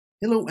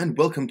Hello and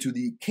welcome to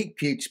the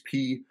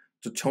CakePHP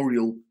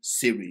tutorial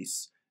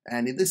series.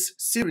 And in this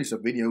series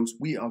of videos,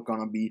 we are going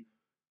to be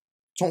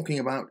talking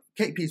about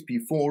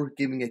CakePHP 4,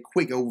 giving a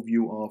quick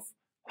overview of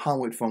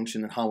how it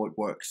functions and how it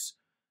works.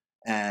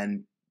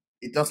 And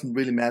it doesn't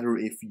really matter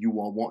if you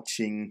are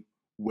watching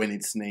when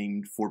it's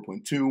named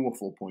 4.2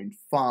 or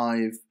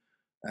 4.5.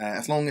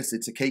 As long as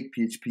it's a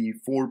CakePHP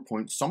 4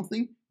 point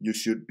something, you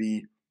should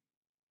be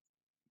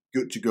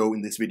good to go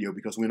in this video,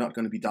 because we're not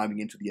going to be diving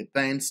into the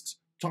advanced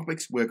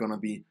topics. We're going to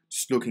be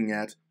just looking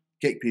at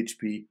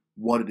CakePHP,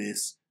 what it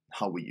is,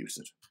 how we use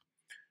it.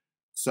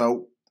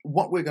 So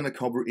what we're going to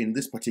cover in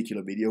this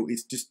particular video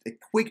is just a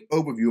quick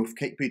overview of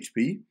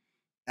CakePHP,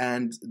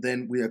 and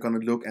then we are going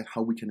to look at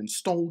how we can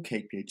install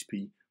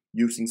CakePHP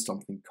using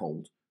something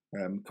called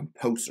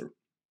Composer.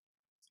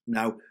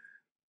 Now,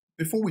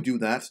 before we do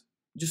that,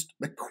 just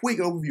a quick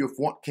overview of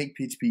what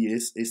CakePHP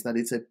is that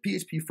it's a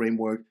PHP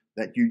framework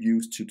that you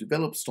use to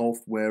develop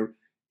software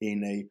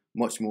in a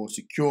much more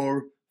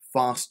secure,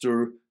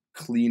 faster,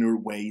 cleaner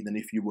way than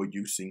if you were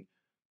using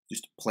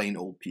just plain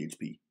old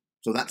PHP.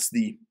 So that's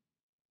the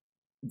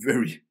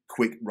very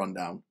quick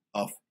rundown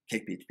of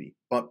CakePHP.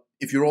 But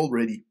if you're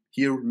already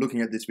here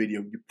looking at this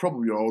video, you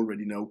probably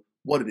already know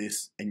what it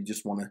is and you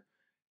just want to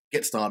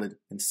get started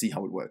and see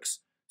how it works.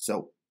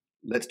 So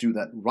let's do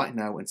that right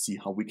now and see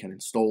how we can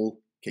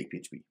install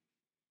CakePHP.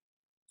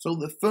 So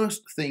the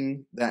first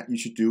thing that you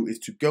should do is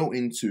to go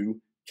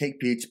into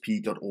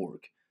cakephp.org.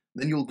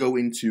 Then you'll go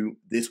into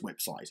this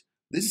website.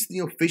 This is the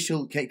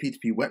official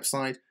CakePHP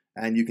website,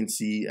 and you can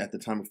see at the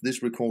time of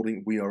this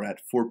recording we are at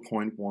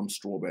 4.1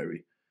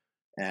 Strawberry.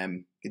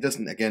 It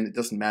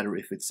doesn't matter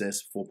if it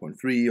says 4.3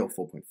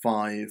 or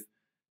 4.5.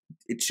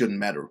 It shouldn't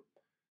matter.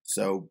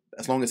 So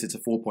as long as it's a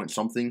 4 point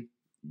something,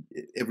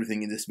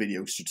 everything in this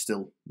video should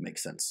still make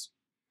sense.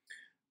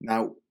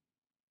 Now,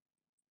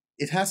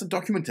 it has a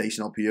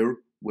documentation up here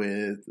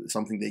with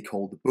something they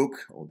call the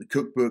book or the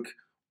cookbook,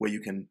 where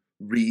you can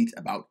read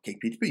about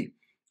CakePHP.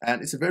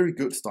 And it's a very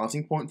good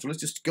starting point. So let's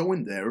just go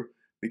in there,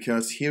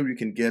 because here you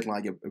can get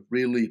like a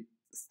really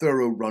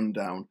thorough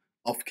rundown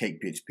of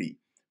CakePHP.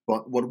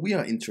 But what we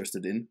are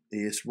interested in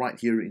is right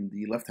here in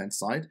the left-hand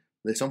side,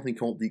 there's something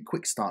called the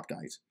Quick Start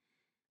Guide.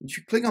 If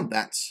you click on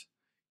that,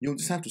 you'll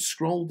just have to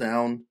scroll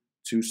down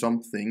to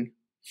something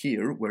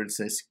here where it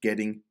says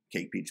Getting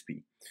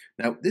CakePHP.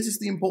 Now, this is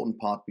the important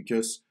part,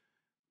 because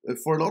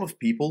for a lot of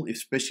people,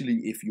 especially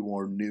if you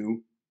are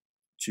new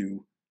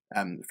to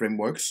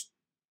frameworks,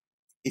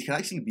 it can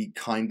actually be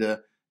kind of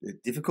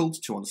difficult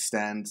to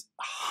understand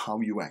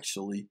how you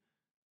actually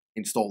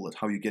install it,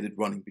 how you get it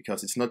running,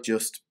 because it's not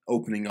just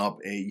opening up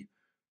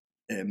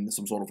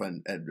some sort of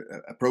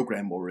a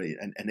program or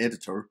an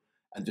editor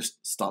and just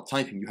start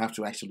typing. You have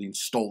to actually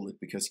install it,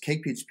 because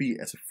CakePHP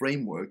as a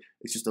framework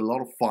is just a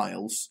lot of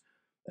files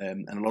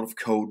and a lot of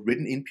code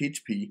written in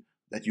PHP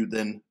that you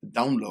then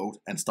download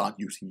and start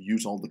using. You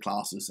use all the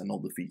classes and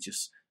all the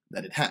features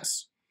that it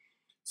has.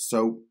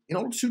 So in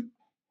order to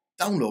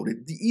download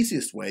it, the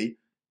easiest way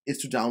is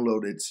to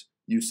download it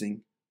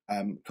using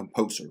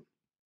Composer.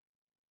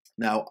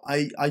 Now,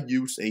 I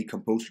use a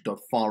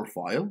composer.far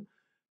file,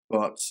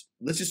 but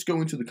let's just go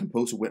into the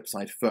Composer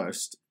website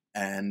first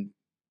and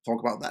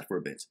talk about that for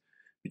a bit.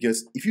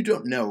 Because if you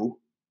don't know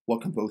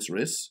what Composer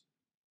is,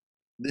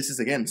 this is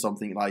again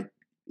something like,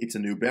 it's a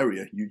new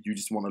barrier. You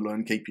just want to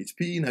learn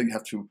CakePHP, now you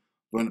have to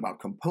learn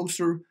about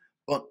Composer,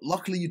 but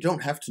luckily you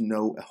don't have to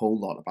know a whole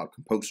lot about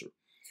Composer.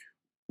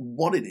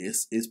 What it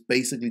is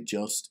basically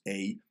just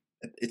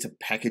it's a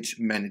package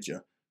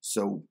manager.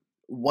 So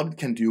what it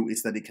can do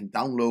is that it can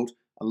download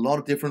a lot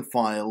of different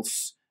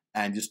files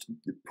and just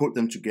put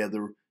them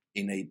together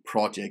in a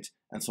project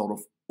and sort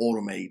of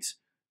automate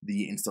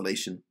the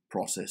installation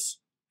process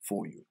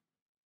for you.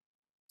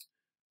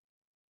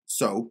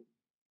 So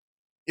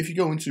if you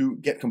go into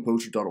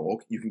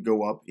getcomposer.org, you can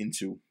go up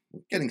into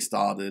getting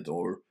started,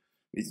 or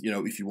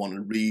if you want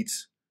to read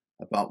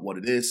about what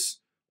it is,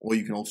 or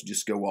you can also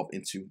just go up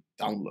into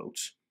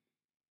downloads.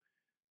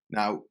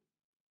 Now,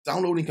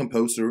 downloading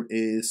Composer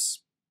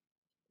is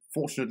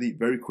fortunately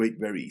very quick,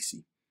 very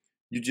easy.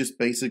 You just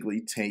basically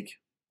take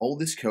all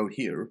this code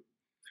here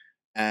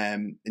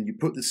and you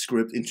put the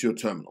script into your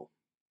terminal.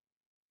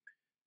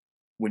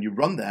 When you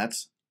run that,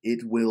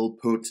 it will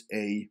put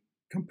a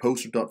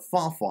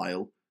composer.far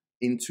file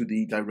into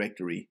the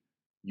directory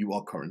you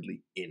are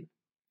currently in.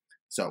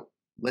 So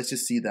let's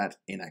just see that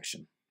in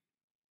action.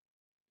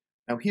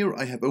 Now here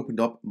I have opened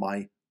up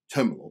my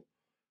terminal.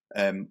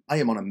 I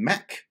am on a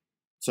Mac,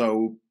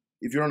 so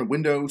if you're on a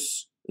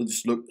Windows, it'll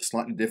just look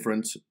slightly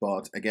different,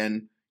 but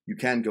again, you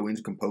can go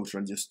into Composer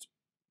and just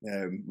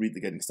read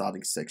the Getting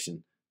Started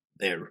section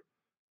there.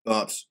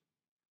 But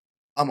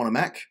I'm on a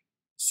Mac,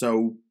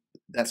 so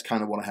that's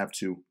kind of what I have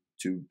to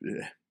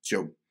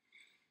show.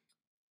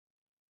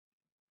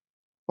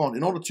 But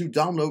in order to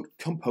download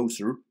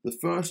Composer, the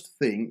first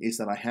thing is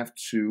that I have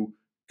to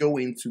go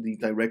into the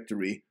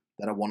directory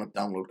that I want to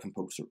download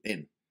Composer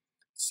in.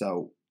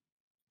 So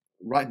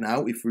right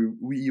now, if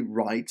we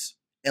write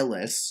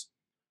ls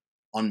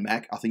on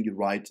Mac, I think you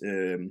write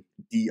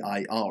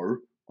dir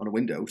on a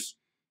Windows,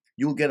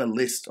 you'll get a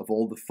list of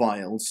all the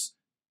files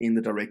in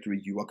the directory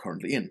you are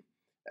currently in.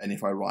 And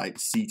if I write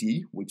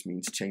cd, which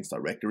means change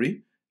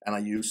directory, and I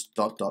use ..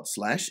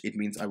 it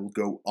means I will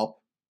go up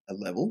a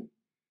level.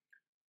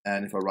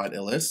 And if I write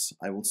ls,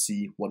 I will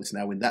see what is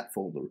now in that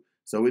folder.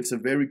 So it's a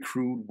very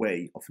crude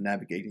way of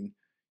navigating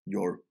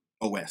your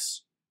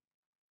OS.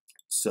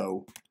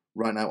 So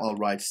right now I'll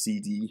write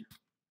cd ..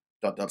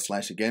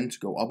 again to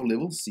go up a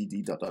level,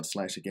 cd ..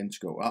 again to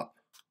go up,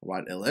 I'll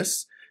write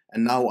ls,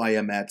 and now I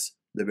am at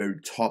the very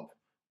top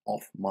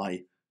of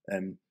my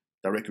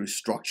directory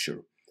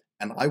structure.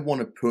 And I want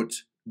to put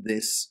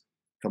this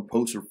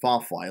composer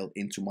far file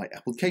into my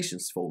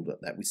applications folder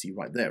that we see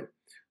right there.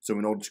 So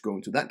in order to go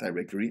into that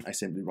directory, I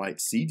simply write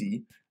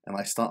cd and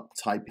I start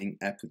typing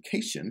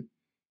application.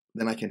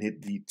 Then I can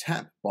hit the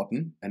tab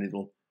button and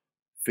it'll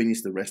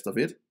finish the rest of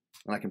it.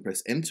 And I can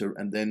press enter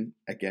and then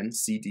again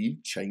cd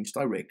change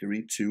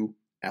directory to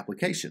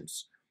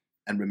applications.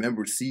 And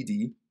remember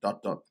cd ..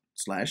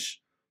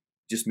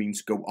 just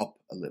means go up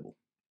a level.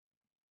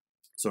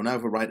 So now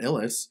if I write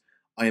ls,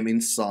 I am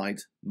inside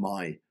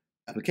my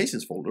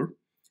applications folder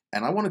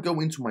and I want to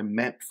go into my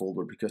map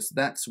folder because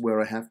that's where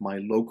I have my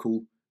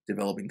local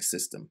developing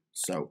system.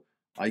 So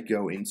I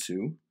go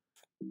into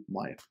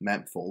my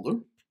map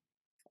folder,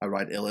 I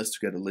write ls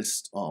to get a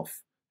list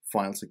of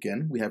files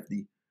again. We have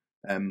the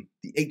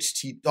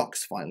htdocs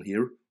file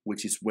here,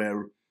 which is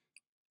where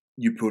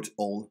you put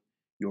all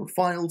your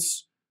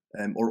files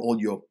or all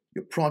your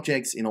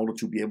projects in order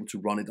to be able to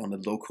run it on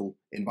a local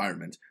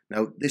environment.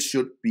 Now this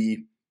should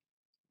be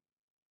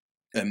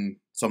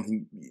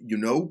something you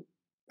know,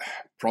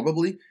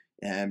 probably.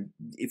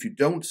 If you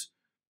don't,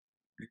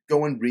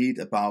 go and read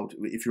about,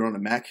 if you're on a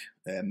Mac,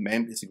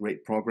 MAMP is a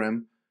great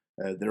program.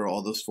 There are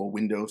others for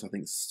Windows. I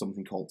think it's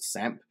something called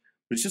SAMP.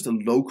 But it's just a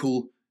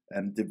local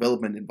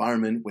development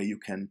environment where you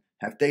can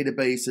have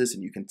databases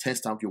and you can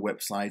test out your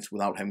websites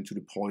without having to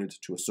deploy it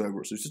to a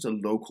server. So it's just a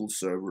local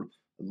server,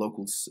 a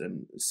local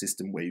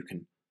system where you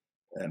can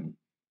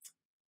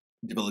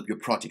develop your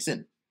projects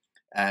in.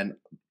 And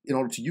in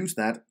order to use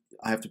that,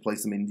 I have to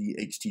place them in the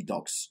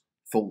htdocs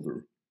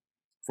folder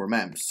for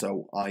MAMP.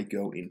 So I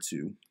go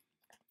into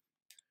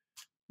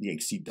the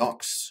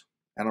htdocs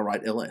and I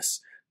write ls.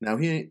 Now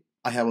here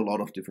I have a lot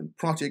of different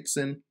projects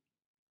in,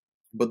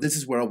 but this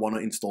is where I want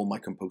to install my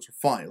composer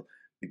file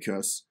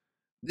because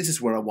this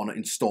is where I want to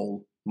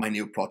install my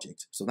new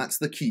project. So that's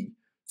the key.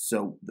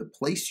 So the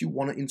place you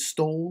want to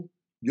install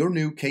your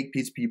new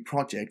CakePHP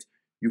project,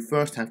 you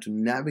first have to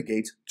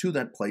navigate to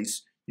that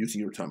place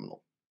using your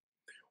terminal.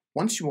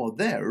 Once you are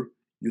there,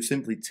 you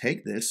simply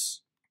take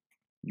this,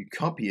 you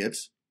copy it,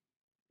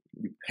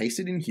 you paste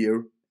it in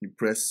here, you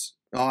press,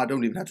 I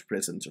don't even have to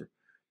press enter.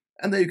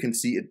 And there you can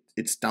see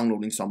it's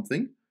downloading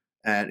something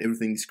and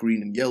everything's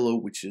green and yellow,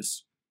 which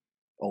is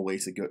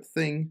always a good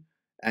thing.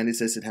 And it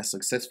says it has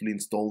successfully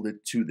installed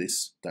it to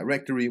this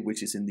directory,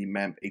 which is in the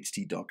MAMP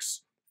htdocs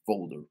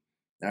folder.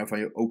 Now if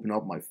I open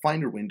up my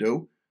Finder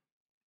window,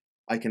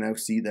 I can now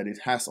see that it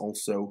has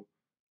also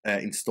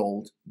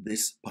installed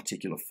this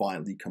particular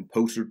file, the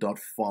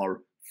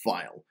composer.far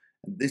file.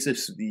 And this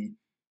is the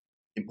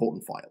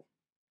important file.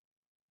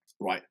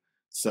 Right,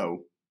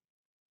 so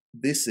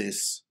this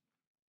is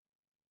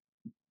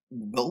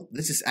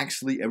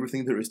actually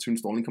everything there is to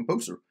install in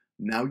Composer.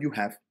 Now you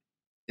have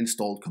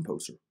installed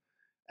Composer.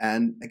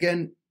 And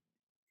again,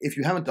 if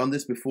you haven't done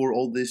this before,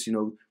 all this,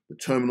 the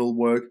terminal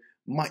work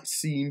might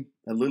seem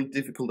a little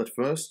difficult at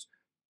first,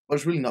 but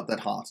it's really not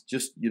that hard.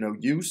 Just,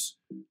 use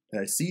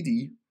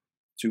cd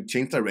to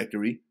change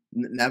directory,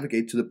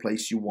 navigate to the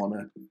place you want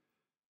to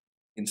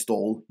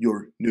install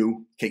your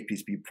new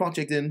CakePHP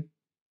project in,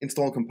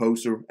 install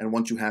Composer, and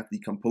once you have the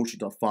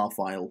composer.far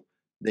file,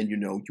 then you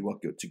know you are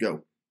good to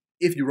go.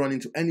 If you run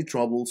into any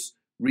troubles,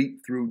 read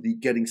through the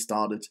Getting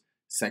Started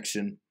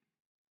section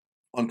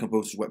on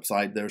Composer's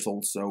website. There's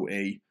also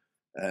a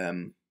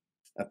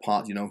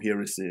part,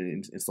 here is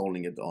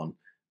installing it on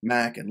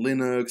Mac and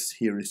Linux.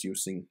 Here is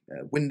using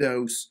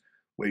Windows,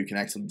 where you can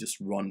actually just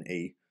run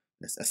a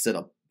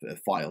setup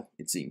file,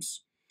 it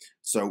seems.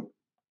 So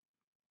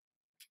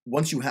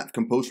once you have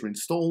Composer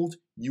installed,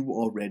 you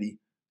are ready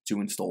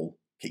to install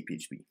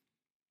CakePHP.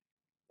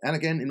 And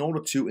again, in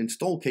order to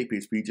install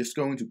CakePHP, just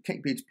go into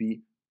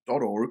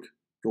cakephp.org,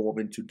 go up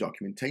into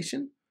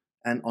documentation,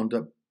 and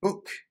under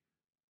book,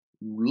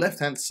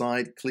 left-hand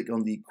side, click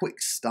on the quick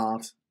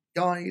start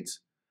guide,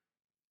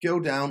 go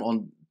down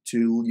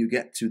until you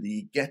get to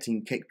the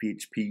getting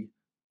CakePHP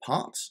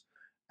part,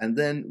 and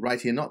then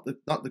right here, not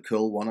the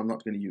curl one, I'm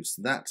not going to use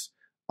that.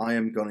 I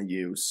am going to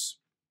use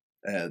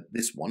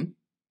this one.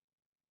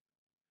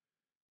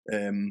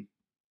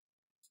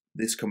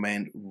 This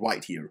command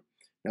right here.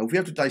 Now, if we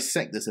have to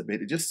dissect this a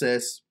bit, it just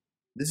says,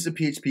 this is a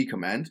PHP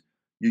command.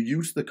 You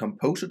use the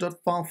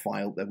composer.far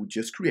file that we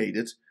just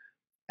created,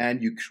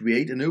 and you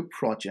create a new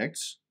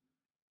project.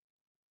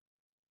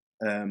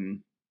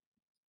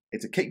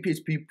 It's a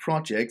CakePHP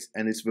project,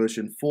 and it's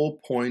version 4.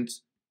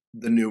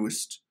 The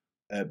newest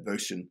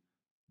version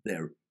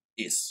there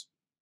is.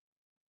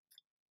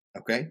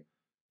 Okay,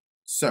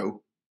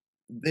 so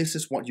this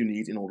is what you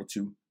need in order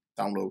to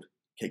download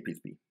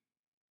CakePHP.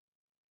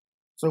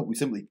 So we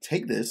simply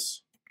take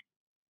this,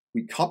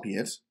 we copy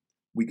it,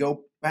 we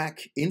go back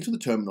into the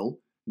terminal.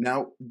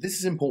 Now, this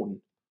is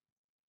important.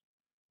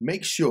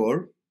 Make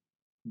sure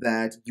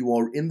that you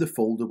are in the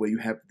folder where you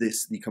have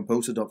this, the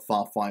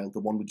composer.far file, the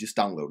one we just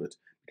downloaded,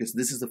 because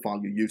this is the file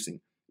you're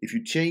using. If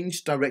you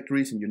change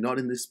directories and you're not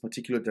in this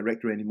particular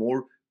directory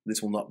anymore,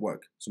 this will not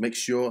work. So make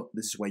sure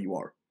this is where you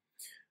are.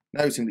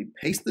 Now you simply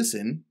paste this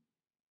in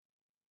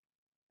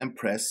and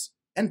press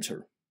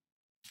enter.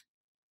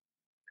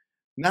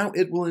 Now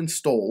it will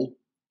install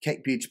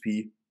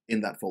CakePHP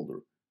in that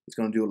folder. It's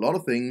going to do a lot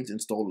of things,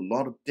 install a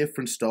lot of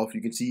different stuff.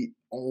 You can see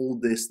all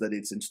this that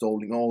it's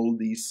installing, all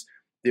these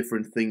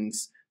different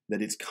things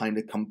that it's kind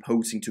of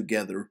composing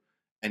together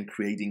and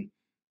creating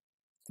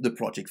the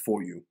project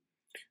for you.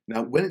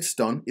 Now, when it's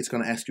done, it's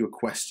going to ask you a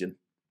question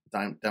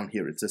down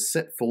here. It says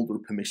set folder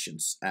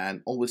permissions,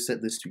 and always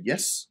set this to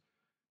yes,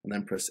 and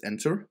then press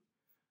enter,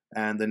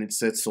 and then it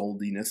sets all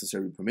the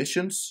necessary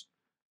permissions,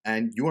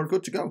 and you are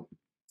good to go.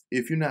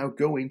 If you now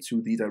go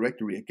into the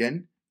directory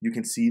again, you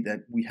can see that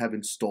we have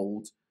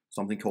installed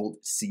something called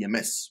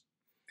CMS.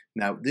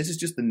 Now, this is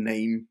just the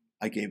name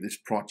I gave this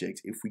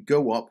project. If we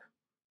go up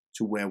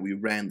to where we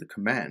ran the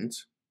command,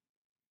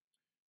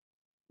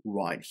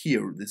 right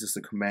here, this is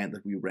the command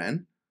that we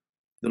ran.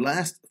 The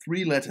last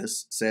 3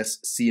 letters says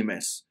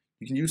CMS.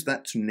 You can use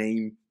that to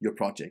name your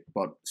project,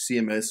 but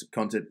CMS,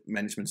 Content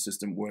Management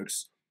System,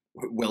 works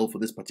well for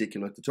this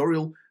particular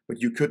tutorial, but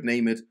you could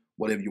name it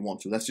whatever you want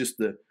to. That's just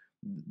the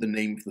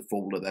name of the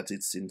folder that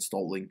it's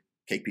installing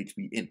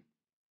CakePHP in,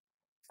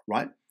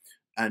 right?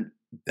 And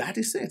that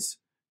is it.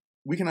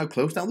 We can now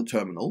close down the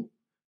terminal,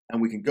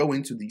 and we can go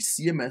into the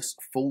CMS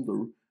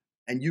folder,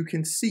 and you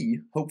can see,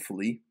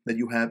 hopefully, that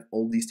you have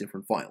all these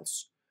different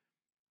files.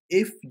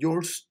 If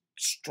your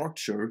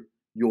structure,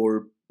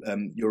 your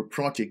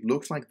project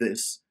looks like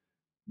this,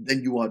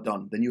 then you are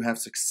done. Then you have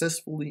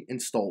successfully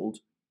installed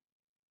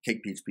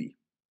CakePHP.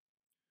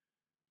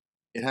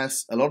 It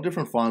has a lot of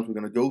different files. We're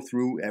going to go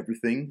through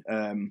everything,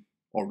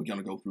 or we're going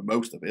to go through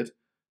most of it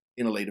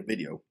in a later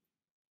video.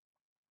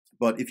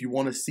 But if you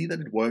want to see that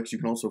it works, you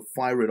can also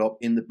fire it up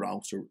in the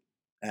browser,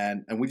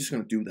 and we're just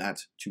going to do that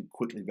to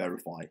quickly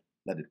verify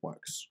that it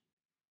works.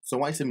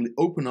 So I simply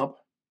open up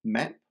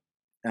map,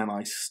 and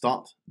I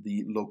start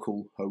the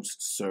local host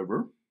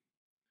server,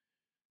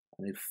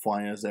 and it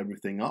fires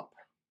everything up,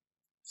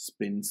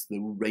 spins the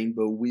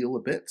rainbow wheel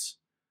a bit,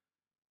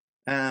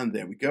 and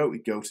there we go.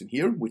 It goes in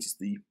here, which is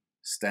the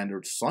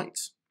standard site.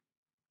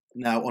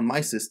 Now on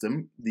my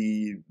system,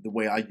 the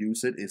way I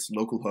use it is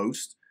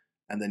localhost,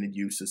 and then it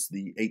uses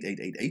the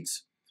 8888,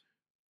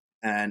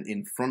 and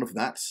in front of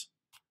that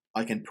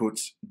I can put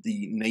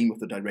the name of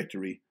the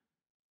directory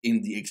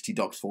in the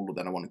htdocs folder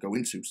that I want to go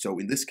into. So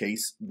in this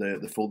case,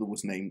 the folder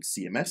was named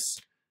CMS,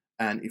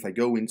 and if I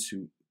go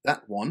into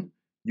that one,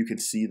 you can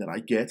see that I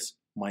get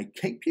my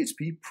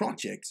CakePHP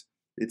project.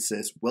 It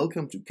says,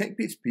 welcome to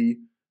CakePHP.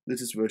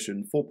 This is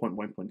version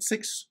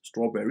 4.1.6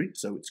 strawberry,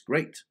 so it's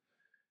great.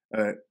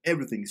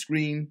 Everything's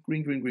green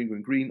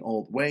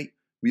all the way.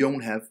 We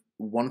only have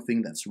one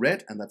thing that's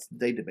red, and that's the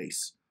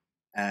database.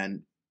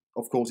 And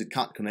of course, it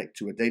can't connect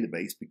to a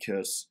database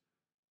because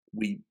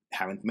we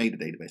haven't made a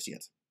database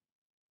yet.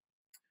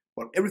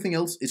 But everything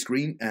else is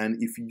green, and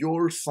if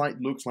your site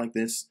looks like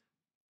this,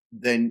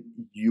 then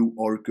you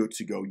are good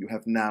to go. You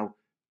have now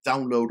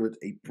downloaded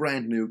a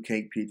brand new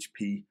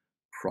CakePHP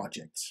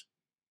project.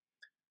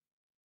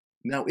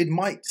 Now, it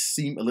might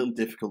seem a little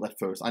difficult at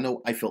first. I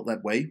know I felt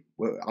that way,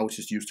 where I was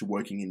just used to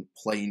working in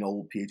plain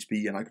old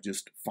PHP, and I could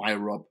just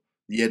fire up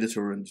the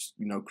editor and just,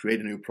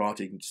 create a new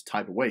project and just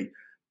type away.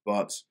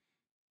 But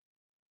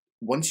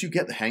once you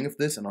get the hang of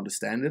this and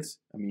understand it,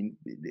 I mean,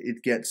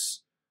 it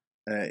gets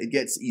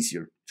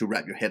easier to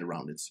wrap your head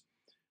around it.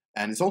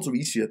 And it's also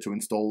easier to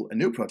install a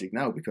new project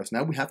now, because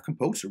now we have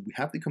Composer. We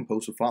have the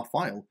Composer far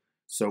file.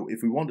 So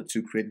if we wanted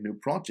to create a new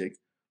project,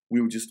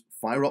 we would just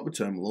fire up a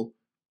terminal,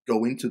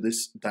 go into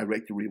this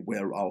directory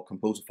where our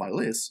Composer file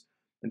is,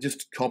 and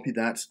just copy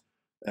that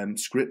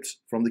script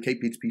from the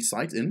CakePHP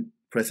site in,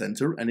 press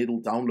enter, and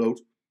it'll download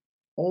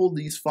all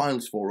these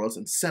files for us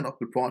and set up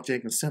the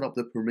project and set up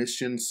the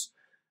permissions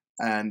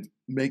and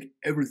make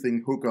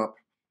everything hook up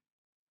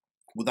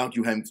without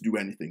you having to do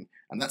anything.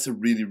 And that's a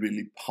really,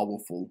 really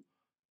powerful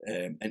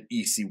and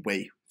easy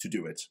way to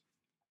do it.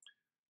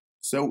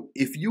 So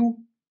if you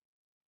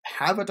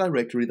have a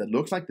directory that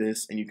looks like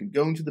this, and you can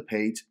go into the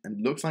page and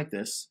it looks like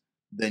this,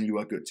 then you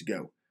are good to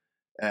go.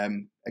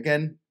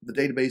 Again, the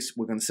database,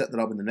 we're going to set that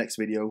up in the next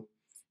video.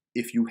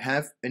 If you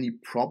have any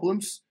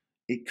problems,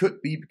 it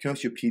could be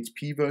because your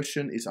PHP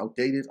version is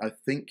outdated. I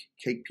think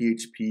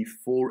CakePHP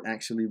 4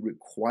 actually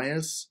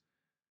requires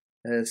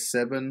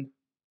 7.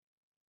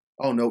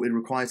 Oh no, it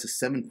requires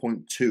a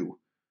 7.2,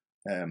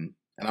 and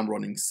I'm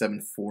running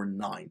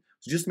 7.4.9.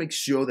 So just make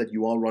sure that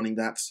you are running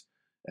that.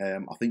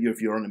 I think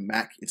if you're on a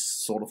Mac,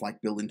 it's sort of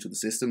like built into the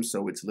system,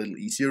 so it's a little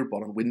easier,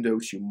 but on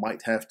Windows, you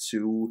might have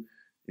to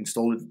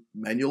install it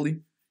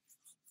manually.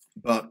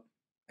 But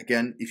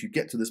again, if you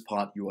get to this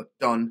part, you are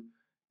done,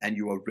 and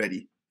you are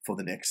ready for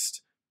the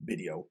next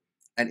video.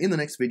 And in the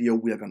next video,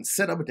 we are going to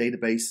set up a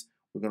database.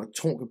 We're going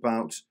to talk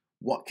about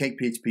what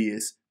CakePHP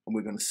is, and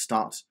we're going to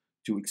start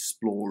to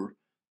explore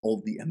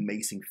all the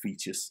amazing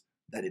features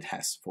that it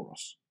has for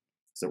us.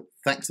 So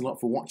thanks a lot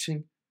for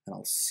watching, and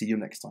I'll see you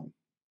next time.